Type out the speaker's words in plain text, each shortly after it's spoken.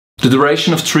The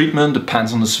duration of treatment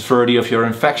depends on the severity of your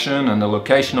infection and the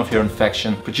location of your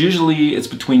infection, but usually it's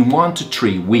between 1 to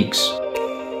 3 weeks.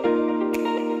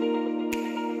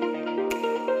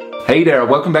 Hey there,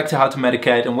 welcome back to How to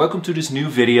Medicate and welcome to this new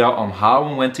video on how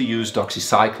and when to use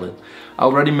Doxycycline. I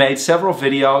already made several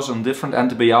videos on different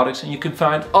antibiotics and you can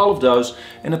find all of those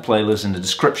in a playlist in the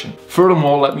description.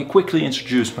 Furthermore, let me quickly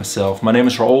introduce myself. My name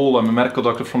is Raoul, I'm a medical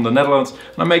doctor from the Netherlands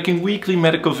and I'm making weekly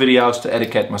medical videos to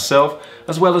educate myself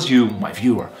as well as you, my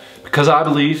viewer. Because I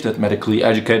believe that medically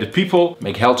educated people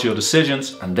make healthier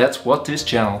decisions and that's what this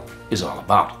channel is all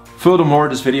about. Furthermore,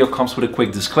 this video comes with a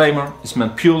quick disclaimer. It's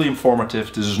meant purely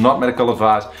informative, this is not medical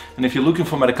advice, and if you're looking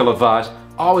for medical advice,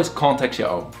 always contact your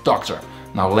own doctor.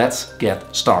 Now let's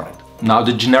get started. Now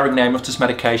the generic name of this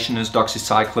medication is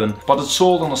Doxycycline, but it's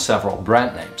sold under several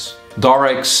brand names.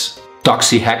 Doryx,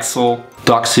 Doxyhexal,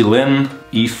 Doxylin,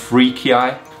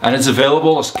 Efracea, and it's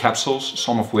available as capsules,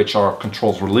 some of which are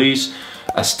controlled release,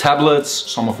 as tablets,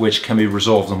 some of which can be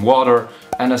resolved in water,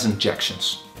 and as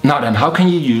injections. Now then, how can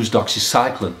you use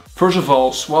Doxycycline? First of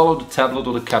all, swallow the tablet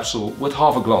or the capsule with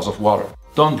half a glass of water.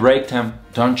 Don't break them,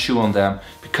 don't chew on them,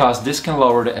 because this can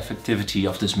lower the effectivity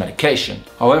of this medication.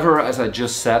 However, as I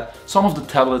just said, some of the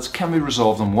tablets can be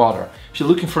resolved in water. If you're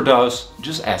looking for those,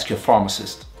 just ask your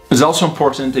pharmacist. It's also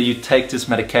important that you take this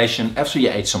medication after you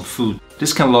ate some food.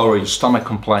 This can lower your stomach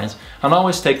complaints, and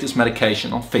always take this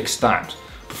medication on fixed times,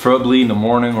 preferably in the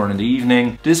morning or in the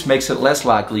evening. This makes it less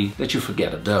likely that you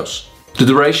forget a dose. The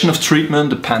duration of treatment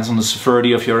depends on the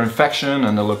severity of your infection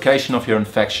and the location of your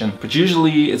infection, but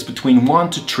usually it's between 1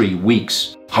 to 3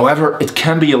 weeks. However, it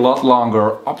can be a lot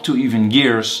longer, up to even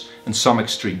years in some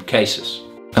extreme cases.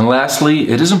 And lastly,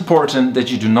 it is important that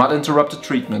you do not interrupt the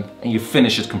treatment and you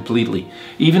finish it completely,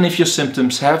 even if your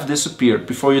symptoms have disappeared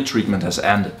before your treatment has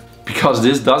ended. Because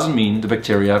this doesn't mean the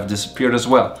bacteria have disappeared as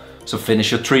well, so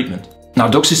finish your treatment. Now,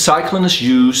 Doxycycline is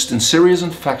used in serious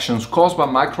infections caused by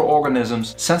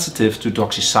microorganisms sensitive to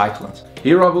doxycyclines.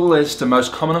 Here I will list the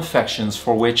most common infections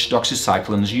for which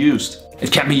doxycycline is used.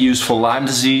 It can be used for Lyme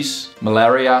disease,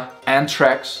 malaria,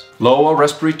 anthrax, lower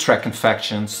respiratory tract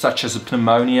infections such as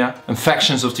pneumonia,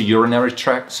 infections of the urinary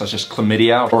tract such as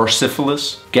chlamydia or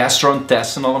syphilis,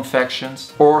 gastrointestinal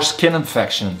infections, or skin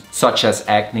infections such as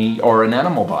acne or an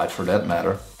animal bite for that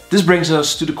matter. This brings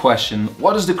us to the question,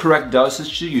 what is the correct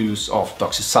dosage to use of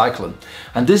Doxycycline?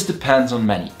 And this depends on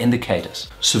many indicators.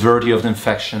 Severity of the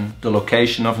infection, the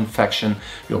location of infection,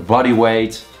 your body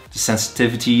weight, the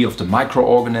sensitivity of the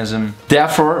microorganism.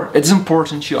 Therefore, it's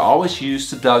important you always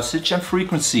use the dosage and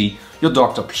frequency your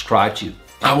doctor prescribed you.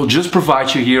 I will just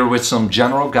provide you here with some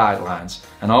general guidelines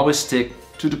and always stick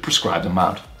to the prescribed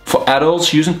amount. For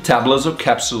adults using tablets or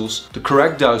capsules, the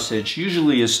correct dosage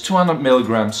usually is 200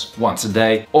 mg once a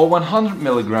day or 100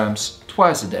 mg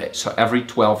twice a day, so every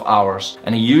 12 hours.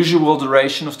 And the usual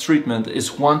duration of treatment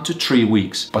is 1 to 3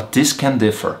 weeks, but this can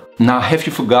differ. Now, have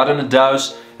you forgotten a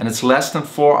dose and it's less than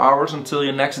 4 hours until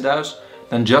your next dose?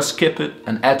 Then just skip it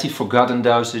and add the forgotten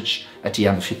dosage at the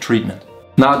end of your treatment.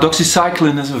 Now,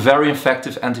 Doxycycline is a very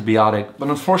effective antibiotic, but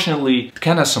unfortunately it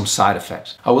can have some side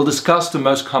effects. I will discuss the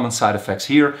most common side effects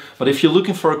here, but if you're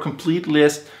looking for a complete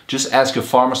list, just ask your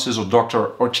pharmacist or doctor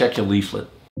or check your leaflet.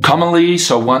 Commonly,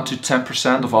 so 1 to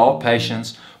 10% of all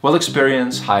patients will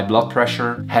experience high blood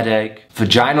pressure, headache,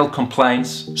 vaginal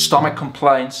complaints, stomach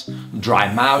complaints,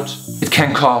 dry mouth. It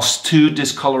can cause tooth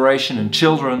discoloration in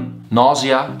children,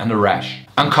 nausea and a rash.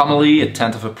 Uncommonly,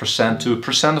 0.1% to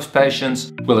 1% of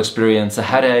patients will experience a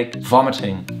headache,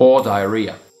 vomiting or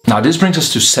diarrhea. Now this brings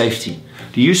us to safety.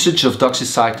 The usage of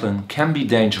Doxycycline can be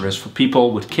dangerous for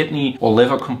people with kidney or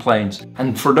liver complaints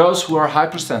and for those who are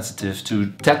hypersensitive to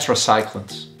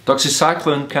tetracyclines.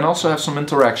 Doxycycline can also have some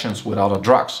interactions with other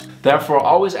drugs. Therefore,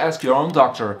 always ask your own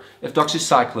doctor if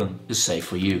Doxycycline is safe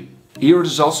for you. Here it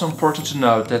is also important to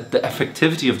note that the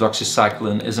effectivity of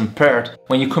Doxycycline is impaired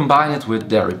when you combine it with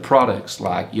dairy products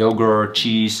like yogurt,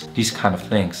 cheese, these kind of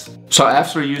things. So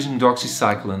after using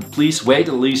Doxycycline, please wait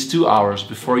at least 2 hours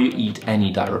before you eat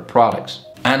any dairy products.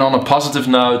 And on a positive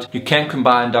note, you can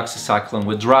combine Doxycycline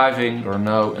with driving, there are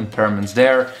no impairments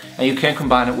there, and you can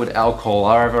combine it with alcohol,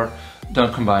 however,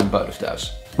 don't combine both of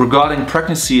those. Regarding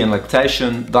pregnancy and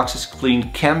lactation,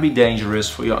 Doxycycline can be dangerous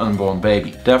for your unborn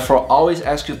baby. Therefore, always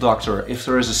ask your doctor if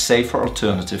there is a safer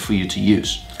alternative for you to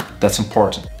use. That's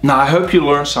important. Now, I hope you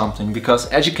learned something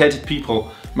because educated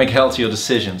people make healthier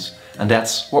decisions. And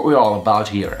that's what we're all about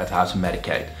here at How to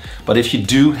Medicate. But if you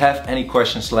do have any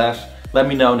questions left, let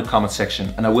me know in the comment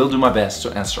section and I will do my best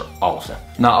to answer all of them.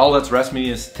 Now, all that rests me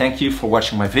is thank you for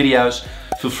watching my videos.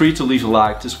 feel free to leave a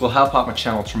like. This will help out my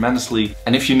channel tremendously.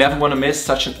 And if you never want to miss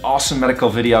such an awesome medical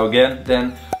video again,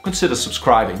 then consider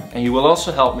subscribing, and you will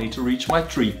also help me to reach my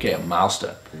 3K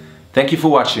milestone. Thank you for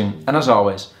watching, and as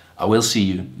always, I will see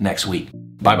you next week.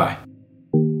 Bye bye.